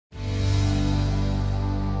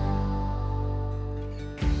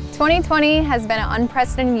2020 has been an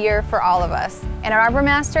unprecedented year for all of us, and at Arbor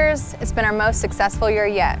Masters, it's been our most successful year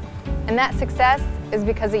yet. And that success is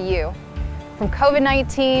because of you. From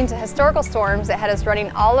COVID-19 to historical storms that had us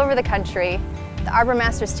running all over the country, the Arbor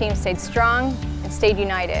Masters team stayed strong and stayed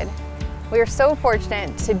united. We are so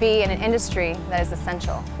fortunate to be in an industry that is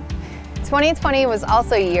essential. 2020 was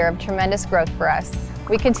also a year of tremendous growth for us.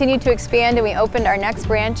 We continued to expand and we opened our next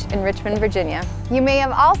branch in Richmond, Virginia. You may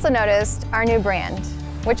have also noticed our new brand,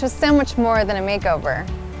 which was so much more than a makeover.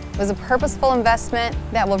 It was a purposeful investment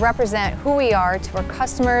that will represent who we are to our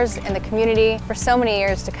customers and the community for so many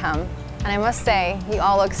years to come. And I must say, you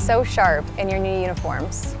all look so sharp in your new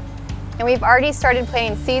uniforms. And we've already started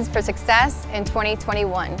planting seeds for success in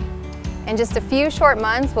 2021. In just a few short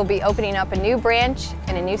months, we'll be opening up a new branch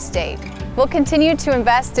in a new state. We'll continue to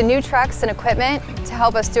invest in new trucks and equipment to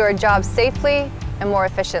help us do our jobs safely and more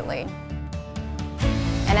efficiently.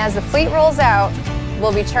 And as the fleet rolls out,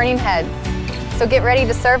 we'll be turning heads. So get ready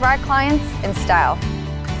to serve our clients in style.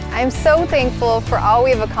 I am so thankful for all we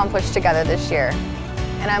have accomplished together this year.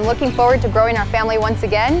 And I'm looking forward to growing our family once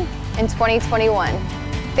again in 2021.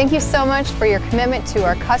 Thank you so much for your commitment to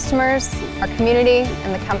our customers, our community,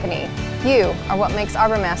 and the company. You are what makes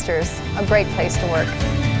Arbor Masters a great place to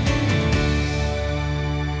work.